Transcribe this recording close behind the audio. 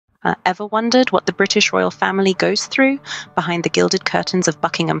Ever wondered what the British royal family goes through behind the gilded curtains of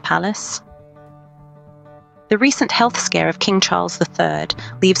Buckingham Palace? The recent health scare of King Charles III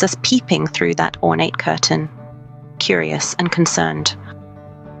leaves us peeping through that ornate curtain, curious and concerned.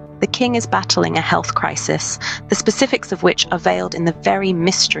 The king is battling a health crisis, the specifics of which are veiled in the very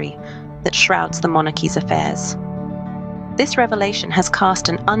mystery that shrouds the monarchy's affairs. This revelation has cast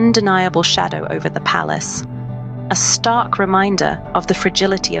an undeniable shadow over the palace, a stark reminder of the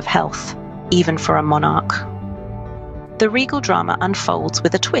fragility of health, even for a monarch. The regal drama unfolds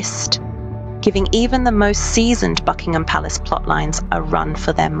with a twist, giving even the most seasoned Buckingham Palace plotlines a run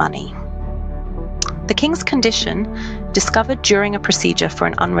for their money. The king's condition, discovered during a procedure for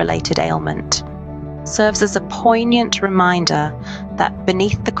an unrelated ailment, serves as a poignant reminder that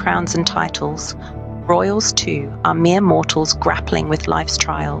beneath the crowns and titles, royals too are mere mortals grappling with life's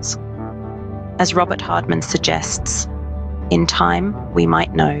trials. As Robert Hardman suggests, in time we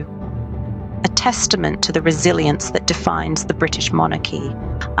might know. A testament to the resilience that defines the British monarchy,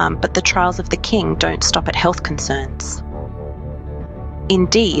 but the trials of the king don't stop at health concerns.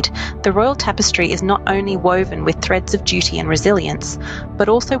 Indeed, the royal tapestry is not only woven with threads of duty and resilience, but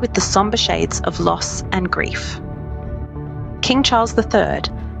also with the somber shades of loss and grief. King Charles III,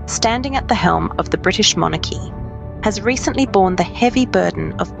 standing at the helm of the British monarchy, has recently borne the heavy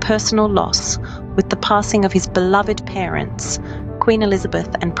burden of personal loss with the passing of his beloved parents, Queen Elizabeth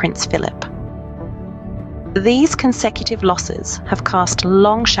and Prince Philip. These consecutive losses have cast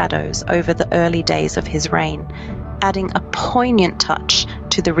long shadows over the early days of his reign, adding a poignant touch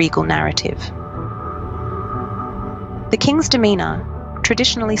to the regal narrative. The king's demeanour,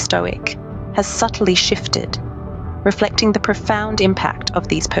 traditionally stoic, has subtly shifted, reflecting the profound impact of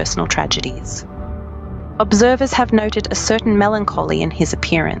these personal tragedies. Observers have noted a certain melancholy in his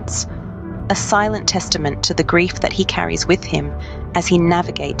appearance, a silent testament to the grief that he carries with him as he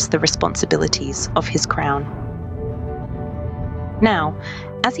navigates the responsibilities of his crown. Now,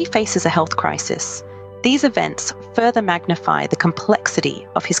 as he faces a health crisis, these events further magnify the complexity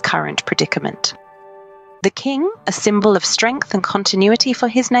of his current predicament. The king, a symbol of strength and continuity for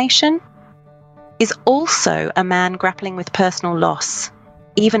his nation, is also a man grappling with personal loss,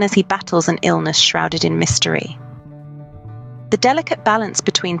 even as he battles an illness shrouded in mystery. The delicate balance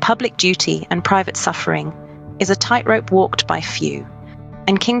between public duty and private suffering is a tightrope walked by few,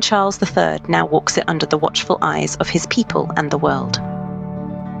 and King Charles III now walks it under the watchful eyes of his people and the world.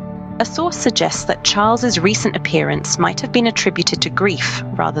 A source suggests that Charles's recent appearance might have been attributed to grief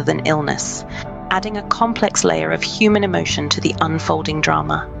rather than illness, adding a complex layer of human emotion to the unfolding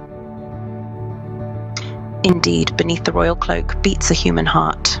drama. Indeed, beneath the royal cloak beats a human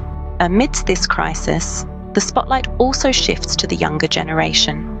heart. Amidst this crisis, the spotlight also shifts to the younger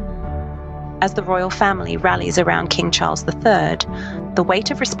generation. As the royal family rallies around King Charles III, the weight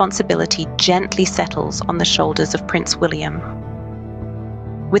of responsibility gently settles on the shoulders of Prince William.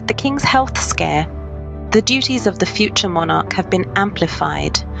 With the king's health scare, the duties of the future monarch have been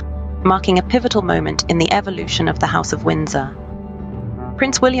amplified, marking a pivotal moment in the evolution of the House of Windsor.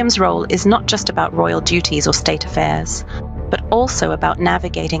 Prince William's role is not just about royal duties or state affairs, but also about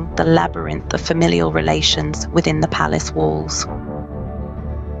navigating the labyrinth of familial relations within the palace walls.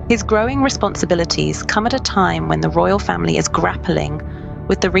 His growing responsibilities come at a time when the royal family is grappling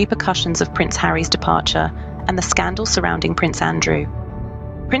with the repercussions of Prince Harry's departure and the scandal surrounding Prince Andrew.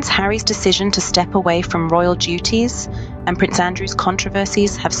 Prince Harry's decision to step away from royal duties and Prince Andrew's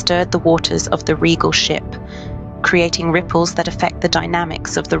controversies have stirred the waters of the regal ship, creating ripples that affect the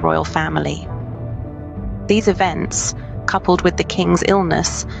dynamics of the royal family. These events, coupled with the king's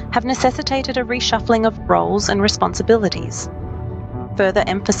illness, have necessitated a reshuffling of roles and responsibilities, further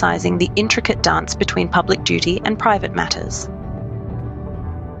emphasizing the intricate dance between public duty and private matters.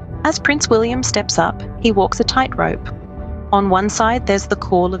 As Prince William steps up, he walks a tightrope. On one side, there's the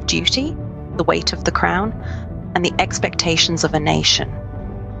call of duty, the weight of the crown, and the expectations of a nation.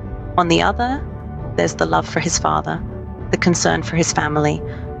 On the other, there's the love for his father, the concern for his family,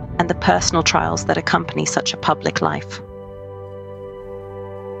 and the personal trials that accompany such a public life.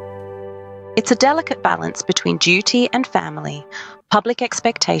 It's a delicate balance between duty and family, public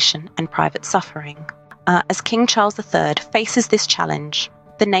expectation and private suffering. As King Charles III faces this challenge,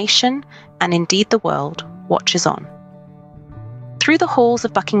 the nation, and indeed the world, watches on. Through the halls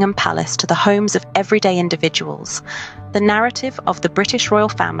of Buckingham Palace to the homes of everyday individuals, the narrative of the British royal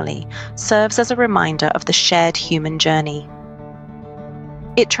family serves as a reminder of the shared human journey.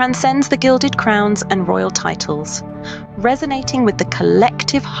 It transcends the gilded crowns and royal titles, resonating with the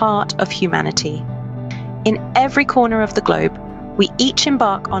collective heart of humanity. In every corner of the globe, we each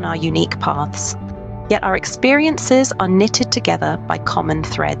embark on our unique paths, yet our experiences are knitted together by common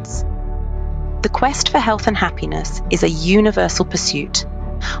threads. The quest for health and happiness is a universal pursuit,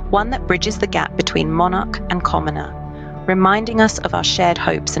 one that bridges the gap between monarch and commoner, reminding us of our shared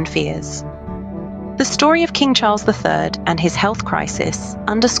hopes and fears. The story of King Charles III and his health crisis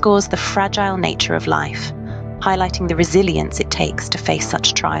underscores the fragile nature of life, highlighting the resilience it takes to face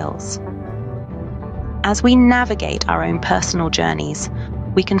such trials. As we navigate our own personal journeys,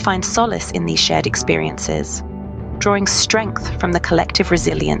 we can find solace in these shared experiences, drawing strength from the collective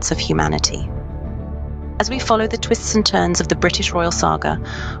resilience of humanity. As we follow the twists and turns of the British royal saga,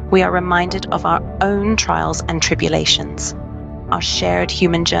 we are reminded of our own trials and tribulations, our shared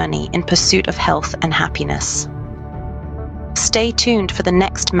human journey in pursuit of health and happiness. Stay tuned for the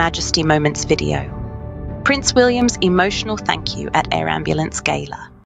next Majesty Moments video. Prince William's emotional thank you at Air Ambulance Gala.